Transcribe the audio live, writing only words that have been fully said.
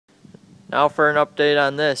Now for an update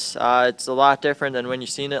on this. It's a lot different than when you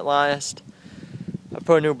seen it last. I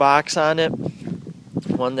put a new box on it,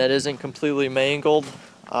 one that isn't completely mangled.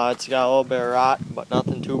 It's got a little bit of rot, but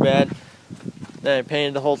nothing too bad. Then I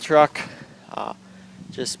painted the whole truck,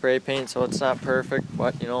 just spray paint, so it's not perfect,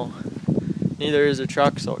 but you know, neither is a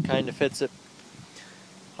truck, so it kind of fits it.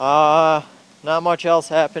 Not much else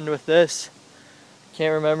happened with this.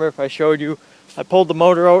 Can't remember if I showed you. I pulled the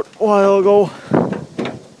motor out a while ago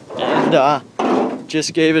and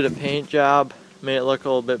just gave it a paint job, made it look a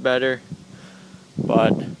little bit better,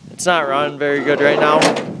 but it's not running very good right now.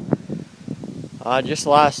 Just a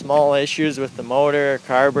lot of small issues with the motor,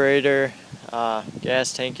 carburetor,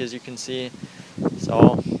 gas tank, as you can see.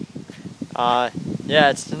 So yeah,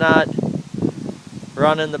 it's not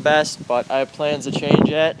running the best, but I have plans to change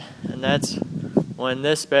that, and that's when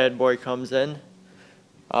this bad boy comes in.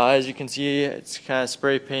 As you can see, it's kind of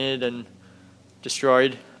spray painted and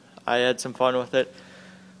destroyed. I had some fun with it.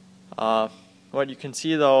 What you can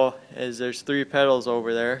see though is there's 3 pedals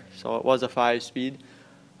over there, so it was a 5-speed.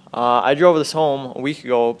 I drove this home a week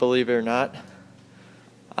ago, believe it or not.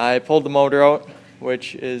 I pulled the motor out,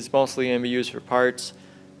 which is mostly going to be used for parts,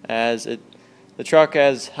 as the truck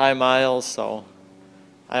has high miles, so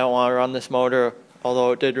I don't want to run this motor,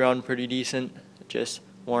 although it did run pretty decent. It just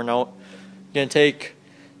worn out.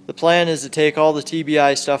 The plan is to take all the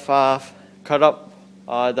TBI stuff off, cut up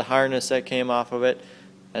the harness that came off of it,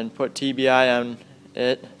 and put TBI on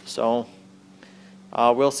it. So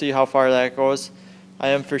we'll see how far that goes. I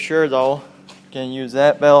am for sure though going to use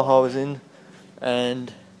that bell housing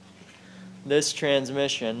and this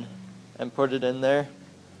transmission and put it in there.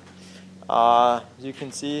 As you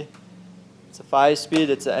can see, it's a 5-speed.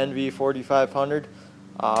 It's an NV4500.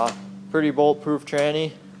 Pretty bulletproof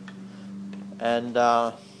tranny, and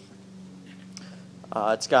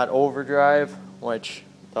it's got overdrive, which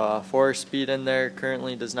the 4-speed in there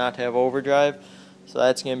currently does not have overdrive, so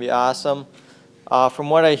that's going to be awesome. From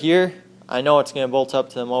what I hear, I know it's going to bolt up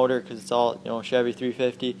to the motor because it's all, you know, Chevy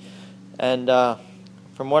 350, and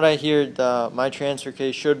from what I hear, my transfer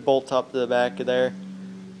case should bolt up to the back of there,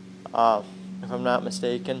 if I'm not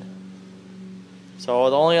mistaken. So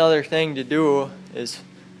the only other thing to do is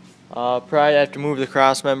probably have to move the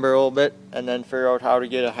cross member a little bit and then figure out how to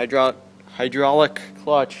get a hydraulic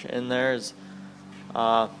clutch in there.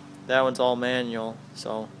 That one's all manual,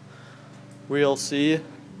 so we'll see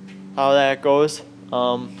how that goes.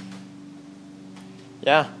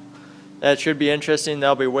 Yeah, that should be interesting.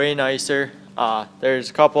 That'll be way nicer. There's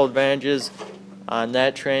a couple advantages on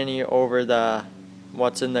that tranny over the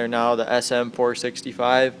what's in there now, the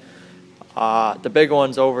SM465. The big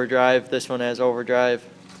one's overdrive. This one has overdrive.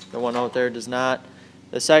 The one out there does not.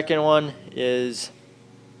 The second one is,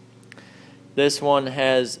 this one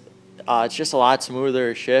has it's just a lot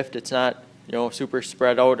smoother shift. It's not, you know, super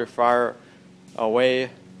spread out or far away,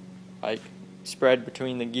 like spread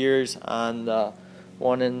between the gears on the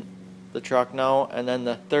one in the truck now. And then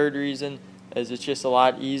the third reason is it's just a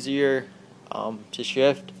lot easier to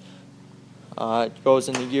shift. It goes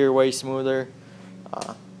in the gear way smoother.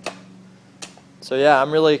 So yeah,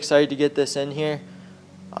 I'm really excited to get this in here.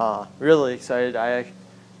 Really excited. I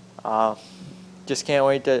just can't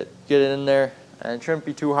wait to get it in there, and it shouldn't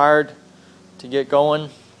be too hard to get going.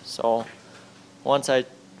 So once I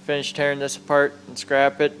finish tearing this apart and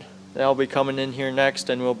scrap it, that'll be coming in here next,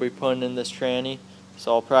 and we'll be putting in this tranny.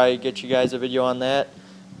 So I'll probably get you guys a video on that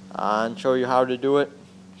and show you how to do it.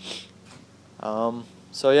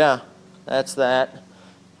 So yeah, that's that.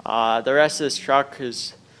 The rest of this truck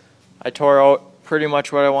is, I tore out pretty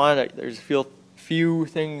much what I wanted. There's a few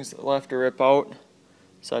things left to rip out,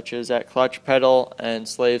 such as that clutch pedal and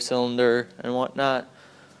slave cylinder and whatnot,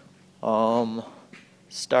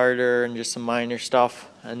 starter and just some minor stuff.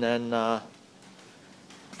 And then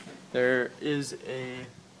there is a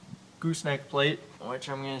gooseneck plate, which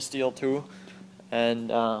I'm going to steal too,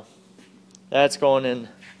 and that's going in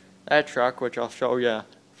that truck, which I'll show you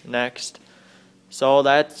next. So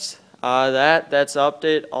that's that's the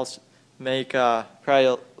update. I'll make probably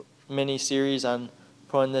a mini series on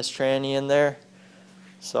putting this tranny in there,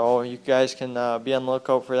 so you guys can be on the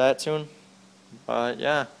lookout for that soon. But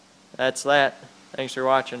yeah, that's that. Thanks for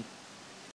watching.